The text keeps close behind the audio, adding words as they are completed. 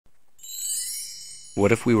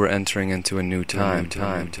What if we were entering into a new time?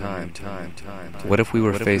 What if we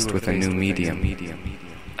were faced with a new medium,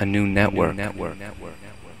 a new network,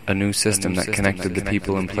 a new system that connected the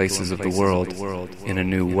people and places of the world in a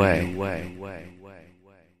new way?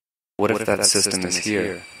 What if that system is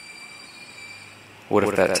here? What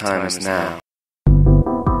if that time is now?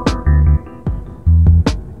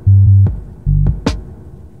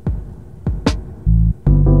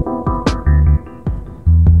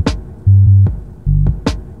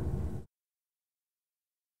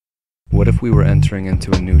 What if we were entering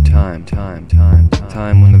into a new time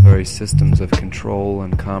when the very systems of control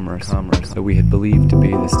and commerce that we had believed to be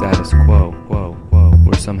the status quo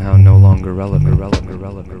were somehow no longer relevant?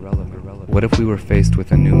 What if we were faced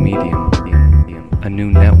with a new medium, a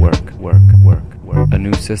new network, a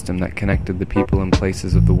new system that connected the people and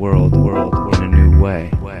places of the world in a new way?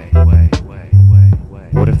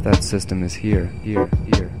 What if that system is here?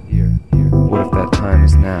 What if that time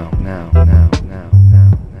is now?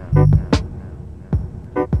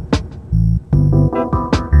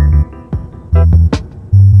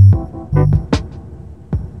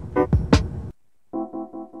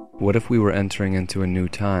 What if we were entering into a new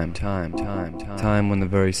time when the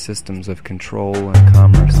very systems of control and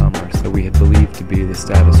commerce that we had believed to be the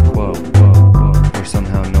status quo were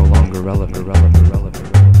somehow no longer relevant?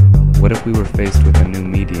 What if we were faced with a new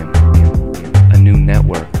medium, a new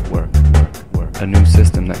network, a new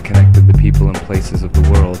system that connected the people and places of the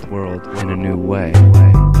world in a new way?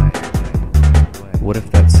 What if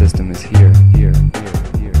that system is here?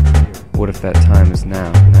 What if that time is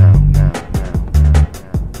now?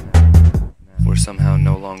 We're somehow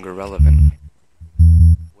no longer relevant.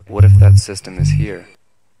 What if that system is here?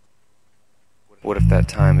 What if that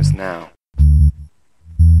time is now?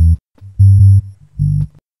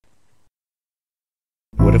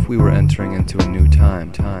 What if we were entering into a new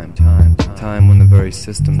time when the very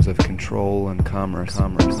systems of control and commerce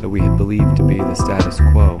that we had believed to be the status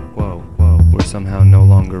quo were somehow no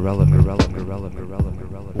longer relevant?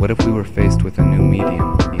 What if we were faced with a new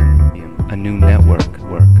medium, a new network,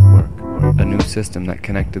 a new system that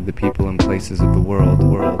connected the people and places of the world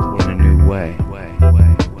in a new way?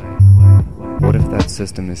 What if that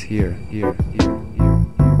system is here?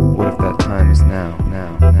 What if that time is now?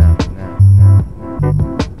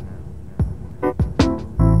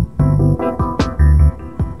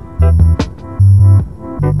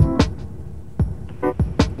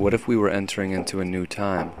 What if we were entering into a new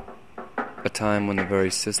time, a time when the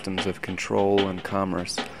very systems of control and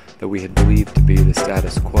commerce that we had believed to be the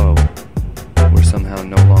status quo were somehow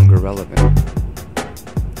no longer relevant?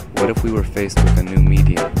 What if we were faced with a new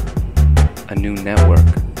medium, a new network,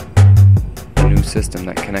 a new system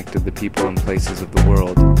that connected the people and places of the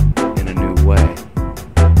world in a new way?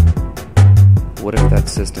 What if that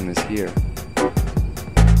system is here?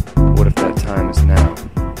 What if that time is now?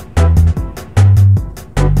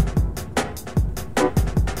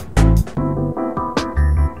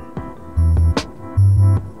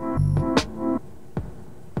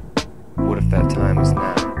 What if that time is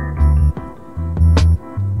now?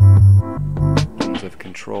 Of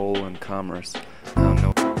control and commerce now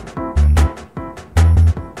no.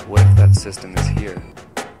 What if that system is here?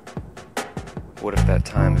 What if that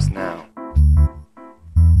time is now?